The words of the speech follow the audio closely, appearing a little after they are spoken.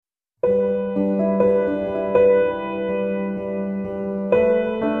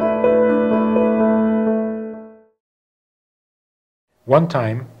One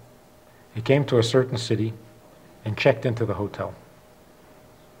time, he came to a certain city and checked into the hotel.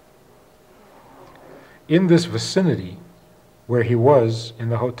 In this vicinity where he was in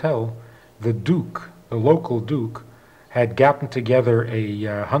the hotel, the Duke, the local Duke, had gotten together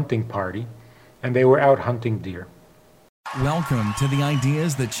a hunting party, and they were out hunting deer. Welcome to the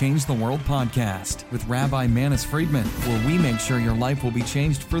Ideas That Change the World podcast with Rabbi Manis Friedman, where we make sure your life will be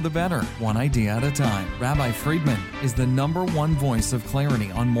changed for the better, one idea at a time. Rabbi Friedman is the #1 voice of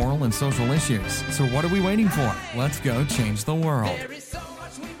clarity on moral and social issues. So what are we waiting for? Let's go change the world. There is so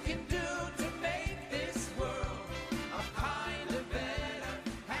much we can do to make this world a kinder, better,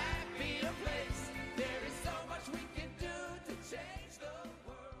 happier place. There is so much we can do to change the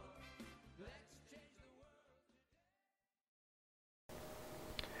world. Let's change the world.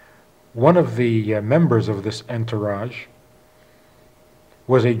 One of the members of this entourage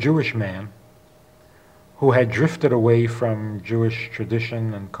was a Jewish man who had drifted away from Jewish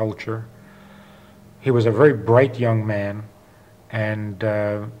tradition and culture. He was a very bright young man, and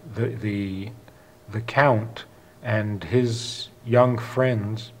the Count and his young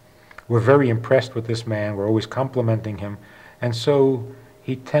friends were very impressed with this man, were always complimenting him, and so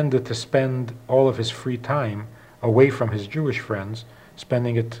he tended to spend all of his free time away from his Jewish friends,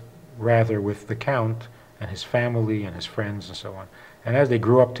 spending it rather with the Count and his family and his friends and so on. And as they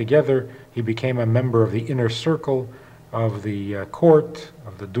grew up together, he became a member of the inner circle of the court,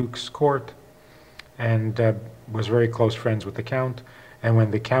 of the Duke's court, and was very close friends with the Count. And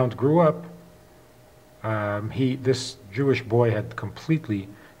when the Count grew up, this Jewish boy had completely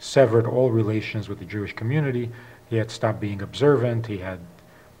severed all relations with the Jewish community. He had stopped being observant. He had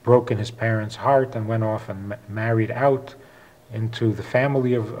broken his parents' heart and went off and married out into the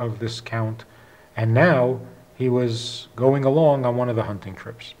family of this Count, and now he was going along on one of the hunting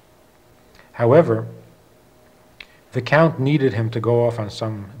trips. However, the Count needed him to go off on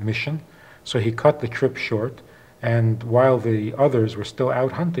some mission, so he cut the trip short, and while the others were still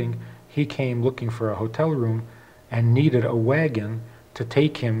out hunting, he came looking for a hotel room and needed a wagon to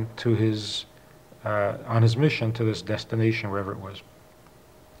take him to his on his mission to this destination, wherever it was.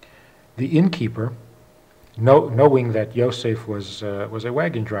 The innkeeper, knowing that Yosef was a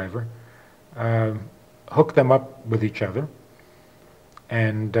wagon driver, hooked them up with each other,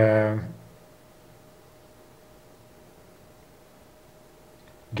 and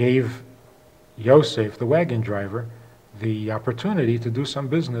gave Yosef, the wagon driver, the opportunity to do some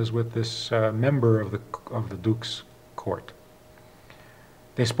business with this member of the Duke's court.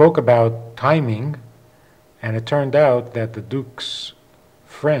 They spoke about timing, and it turned out that the Duke's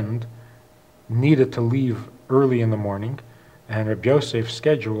friend needed to leave early in the morning, and Reb Yosef's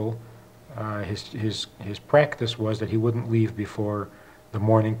schedule, his practice was that he wouldn't leave before the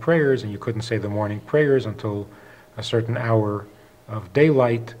morning prayers, and you couldn't say the morning prayers until a certain hour of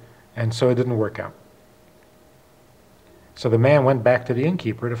daylight, and so it didn't work out. So the man went back to the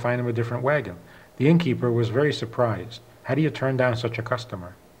innkeeper to find him a different wagon. The innkeeper was very surprised. How do you turn down such a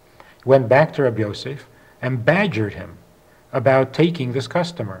customer? He went back to Reb Yosef and badgered him about taking this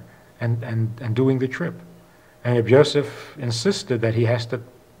customer and doing the trip. And Reb Yosef insisted that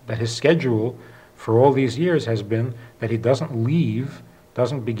that his schedule for all these years has been that he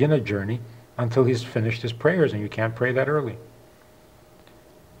doesn't begin a journey until he's finished his prayers, and you can't pray that early.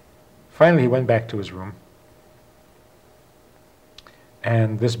 Finally, he went back to his room,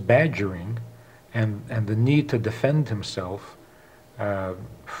 and this badgering and the need to defend himself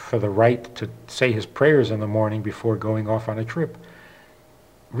for the right to say his prayers in the morning before going off on a trip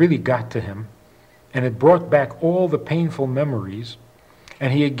really got to him, and it brought back all the painful memories,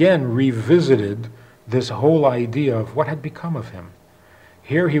 and he again revisited this whole idea of what had become of him.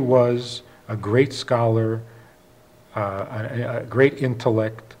 Here he was, a great scholar, a great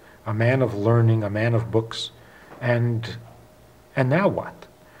intellect, a man of learning, a man of books, and now what?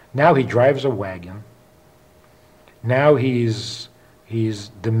 Now he drives a wagon. Now he's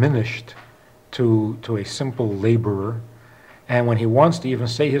diminished to a simple laborer. And when he wants to even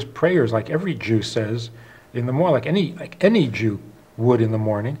say his prayers, like every Jew says in the morning, like any Jew would in the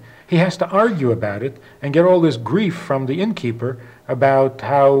morning, he has to argue about it and get all this grief from the innkeeper about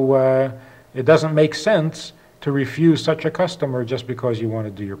how it doesn't make sense to refuse such a customer just because you want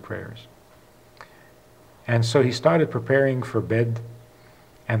to do your prayers. And so he started preparing for bed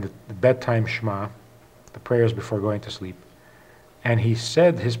and the bedtime Shema, the prayers before going to sleep. And he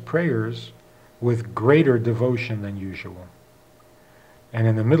said his prayers with greater devotion than usual. And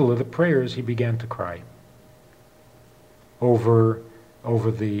in the middle of the prayers, he began to cry over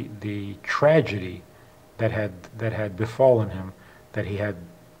the tragedy that had befallen him, that he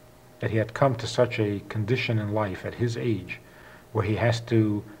had come to such a condition in life at his age where he has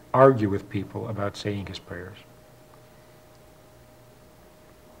to argue with people about saying his prayers.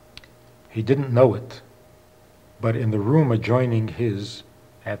 He didn't know it, but in the room adjoining his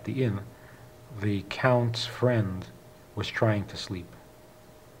at the inn, the Count's friend was trying to sleep.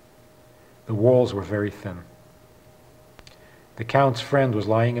 The walls were very thin. The Count's friend was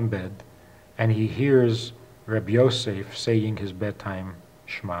lying in bed, and he hears Reb Yosef saying his bedtime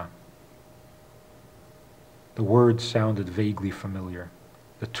Shema. The words sounded vaguely familiar.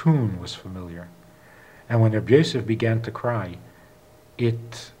 The tune was familiar. And when Reb Yosef began to cry,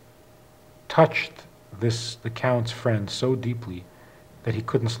 it touched the Count's friend so deeply that he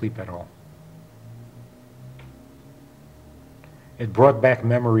couldn't sleep at all. It brought back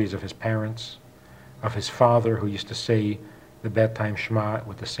memories of his parents, of his father who used to say the bedtime Shema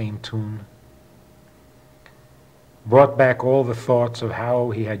with the same tune. Brought back all the thoughts of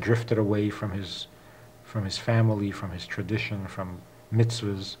how he had drifted away from his family, from his tradition, from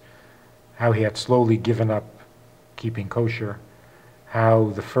mitzvahs, how he had slowly given up keeping kosher, how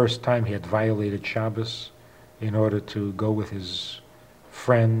the first time he had violated Shabbos in order to go with his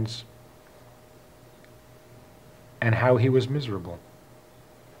friends, and how he was miserable.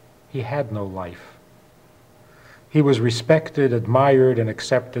 He had no life. He was respected, admired, and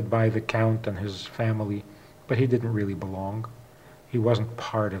accepted by the Count and his family, but he didn't really belong. He wasn't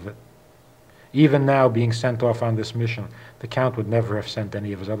part of it. Even now, being sent off on this mission, the Count would never have sent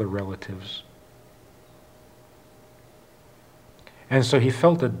any of his other relatives. And so he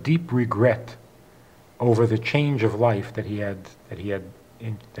felt a deep regret over the change of life that he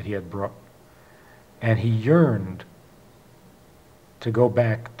had brought, and he yearned to go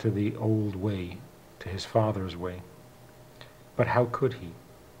back to the old way, to his father's way. But how could he?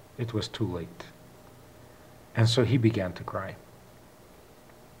 It was too late. And so he began to cry.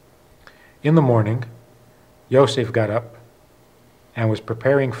 In the morning, Yosef got up and was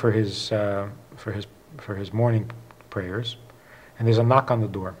preparing for his morning prayers, and there's a knock on the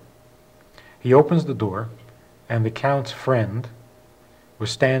door. He opens the door, and the Count's friend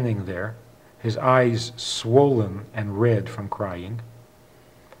was standing there, his eyes swollen and red from crying,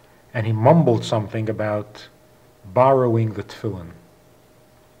 and he mumbled something about borrowing the tefillin.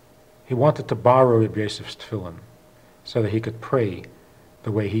 He wanted to borrow Reb Yosef's tefillin so that he could pray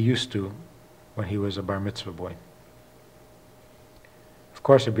the way he used to when he was a bar mitzvah boy. Of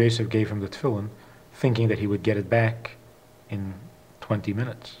course, Reb Yosef gave him the tefillin, thinking that he would get it back in 20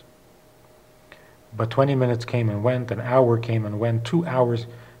 minutes. But 20 minutes came and went, an hour came and went, 2 hours,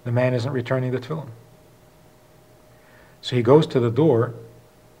 the man isn't returning the tefillin. So he goes to the door,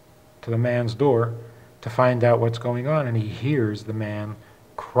 to the man's door, to find out what's going on, and he hears the man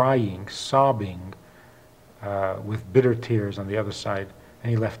crying, sobbing, with bitter tears on the other side, and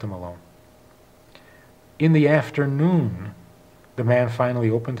he left him alone. In the afternoon, the man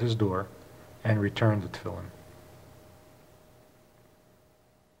finally opened his door and returned the tefillin.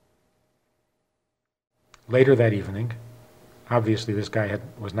 Later that evening, obviously this guy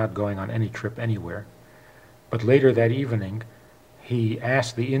was not going on any trip anywhere, but later that evening, he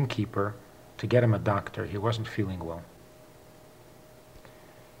asked the innkeeper to get him a doctor. He wasn't feeling well.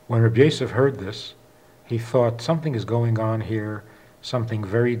 When Reb Yosef heard this, he thought something is going on here, something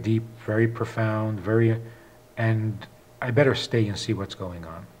very deep, very profound, and I better stay and see what's going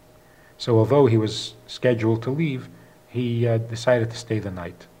on. So although he was scheduled to leave, he decided to stay the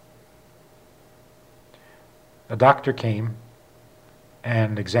night. A doctor came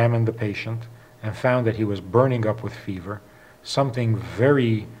and examined the patient and found that he was burning up with fever. Something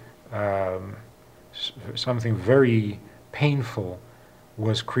very painful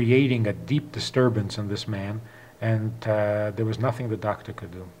was creating a deep disturbance in this man, and there was nothing the doctor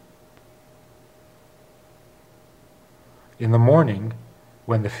could do. In the morning,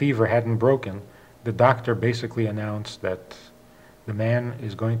 when the fever hadn't broken, the doctor basically announced that the man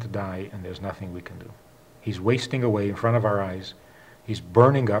is going to die and there's nothing we can do. He's wasting away in front of our eyes. He's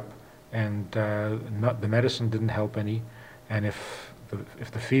burning up, and the medicine didn't help any, and if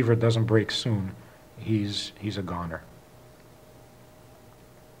the fever doesn't break soon, he's a goner.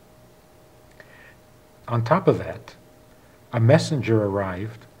 On top of that, a messenger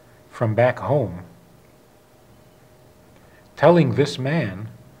arrived from back home telling this man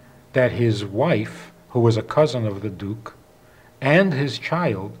that his wife, who was a cousin of the Duke, and his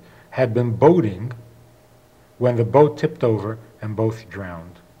child had been boating when the boat tipped over and both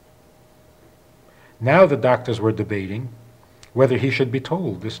drowned. Now the doctors were debating whether he should be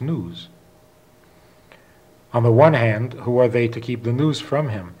told this news. On the one hand, who are they to keep the news from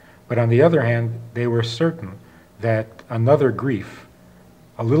him? But on the other hand, they were certain that another grief,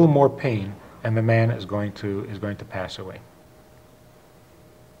 a little more pain, and the man is going to pass away.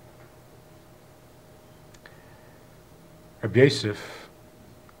 Rabbi Yosef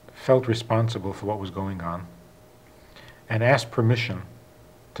felt responsible for what was going on and asked permission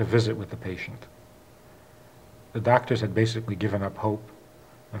to visit with the patient. The doctors had basically given up hope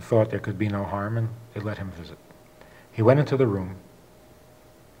and thought there could be no harm, and they let him visit. He went into the room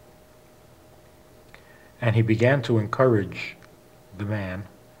and he began to encourage the man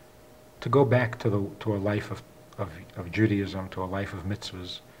to go back to a life of Judaism, to a life of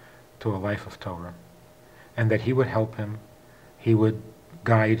mitzvahs, to a life of Torah, and that he would help him, he would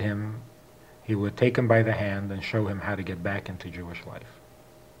guide him, he would take him by the hand and show him how to get back into Jewish life.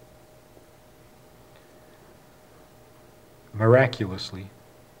 Miraculously,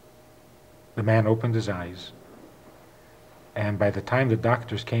 the man opened his eyes, and by the time the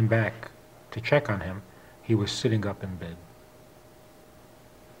doctors came back to check on him, he was sitting up in bed.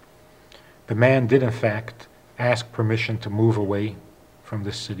 The man did, in fact, ask permission to move away from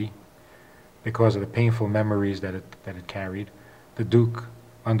this city because of the painful memories that it carried. The Duke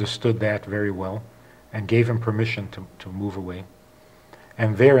understood that very well and gave him permission to move away.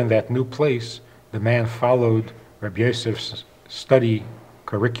 And there in that new place, the man followed Rabbi Yosef's study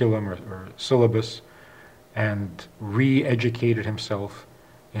curriculum or syllabus and re-educated himself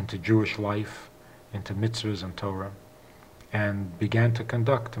into Jewish life, into mitzvahs and Torah, and began to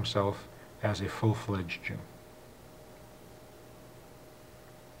conduct himself as a full-fledged Jew.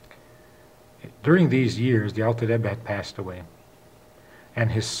 During these years, the Alter Rebbe had passed away,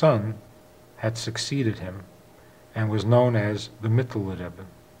 and his son had succeeded him and was known as the Mittel Rebbe.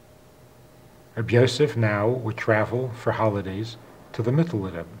 Rabbi Yosef now would travel for holidays to the Mittel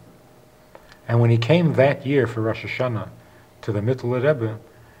Rebbe. And when he came that year for Rosh Hashanah to the Mittel Rebbe,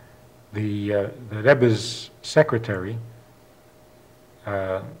 the Rebbe's secretary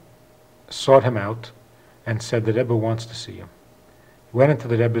sought him out and said, the Rebbe wants to see you. He went into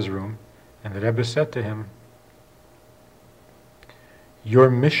the Rebbe's room, and the Rebbe said to him, your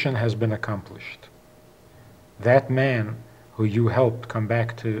mission has been accomplished. That man who you helped come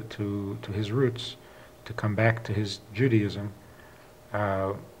back to his roots, to come back to his Judaism,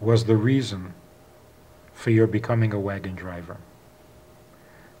 was the reason for your becoming a wagon driver.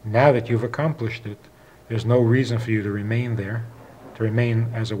 Now that you've accomplished it, there's no reason for you to remain there, to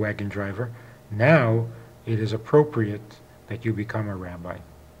remain as a wagon driver. Now it is appropriate that you become a rabbi.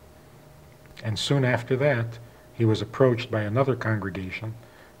 And soon after that, he was approached by another congregation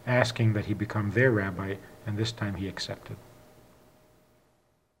asking that he become their rabbi, and this time he accepted.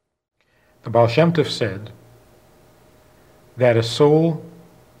 The Baal Shem Tov said that a soul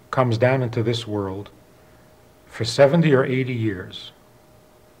comes down into this world for 70 or 80 years.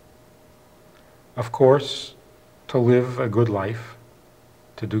 Of course, to live a good life,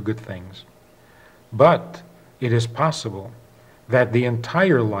 to do good things. But it is possible that the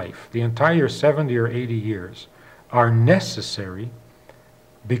entire life, the entire 70 or 80 years, are necessary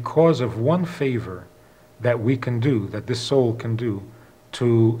because of one favor that we can do, that this soul can do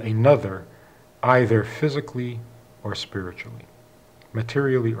to another, either physically or spiritually,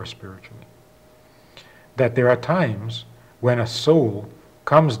 materially or spiritually. That there are times when a soul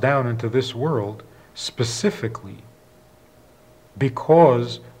comes down into this world specifically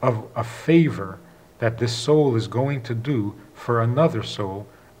because of a favor that this soul is going to do for another soul,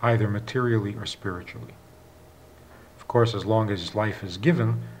 either materially or spiritually. Of course, as long as life is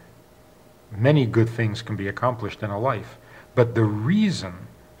given, many good things can be accomplished in a life. But the reason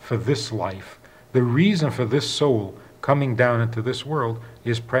for this life, the reason for this soul coming down into this world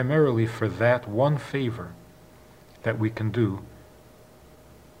is primarily for that one favor that we can do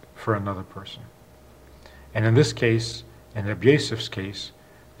for another person. And in this case, in Rabbi Yosef's case,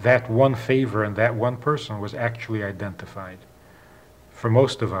 that one favor and that one person was actually identified. For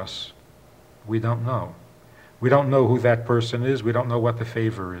most of us, we don't know. We don't know who that person is. We don't know what the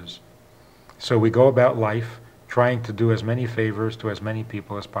favor is. So we go about life trying to do as many favors to as many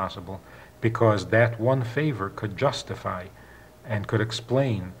people as possible, because that one favor could justify and could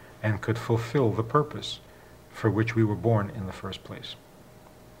explain and could fulfill the purpose for which we were born in the first place.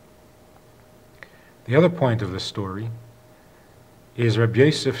 The other point of the story is Rabbi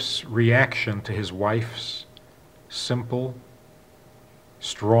Yosef's reaction to his wife's simple,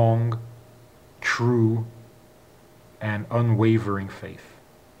 strong, true, and unwavering faith.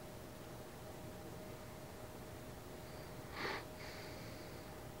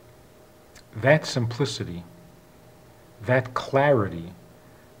 That simplicity, that clarity,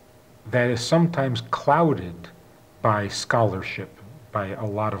 that is sometimes clouded by scholarship, by a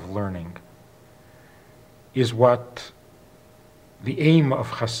lot of learning, is what the aim of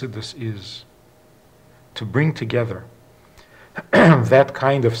Hasidus is, to bring together that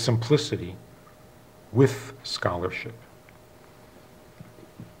kind of simplicity with scholarship,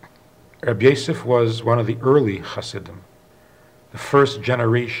 Rabbi Yosef was one of the early Hasidim, the first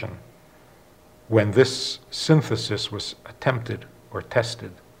generation when this synthesis was attempted or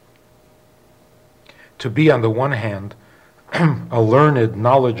tested. To be, on the one hand, a learned,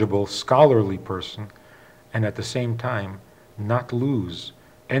 knowledgeable, scholarly person, and at the same time not lose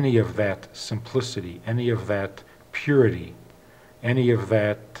any of that simplicity, any of that purity, any of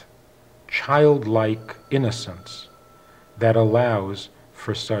that childlike innocence that allows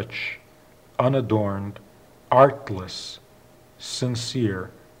for such unadorned, artless,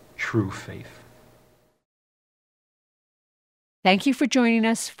 sincere, true faith. Thank you for joining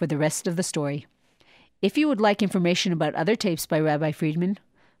us for the rest of the story. If you would like information about other tapes by Rabbi Friedman,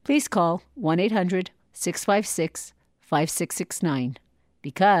 please call 1-800-656-5669,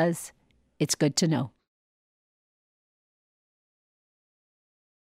 because it's good to know.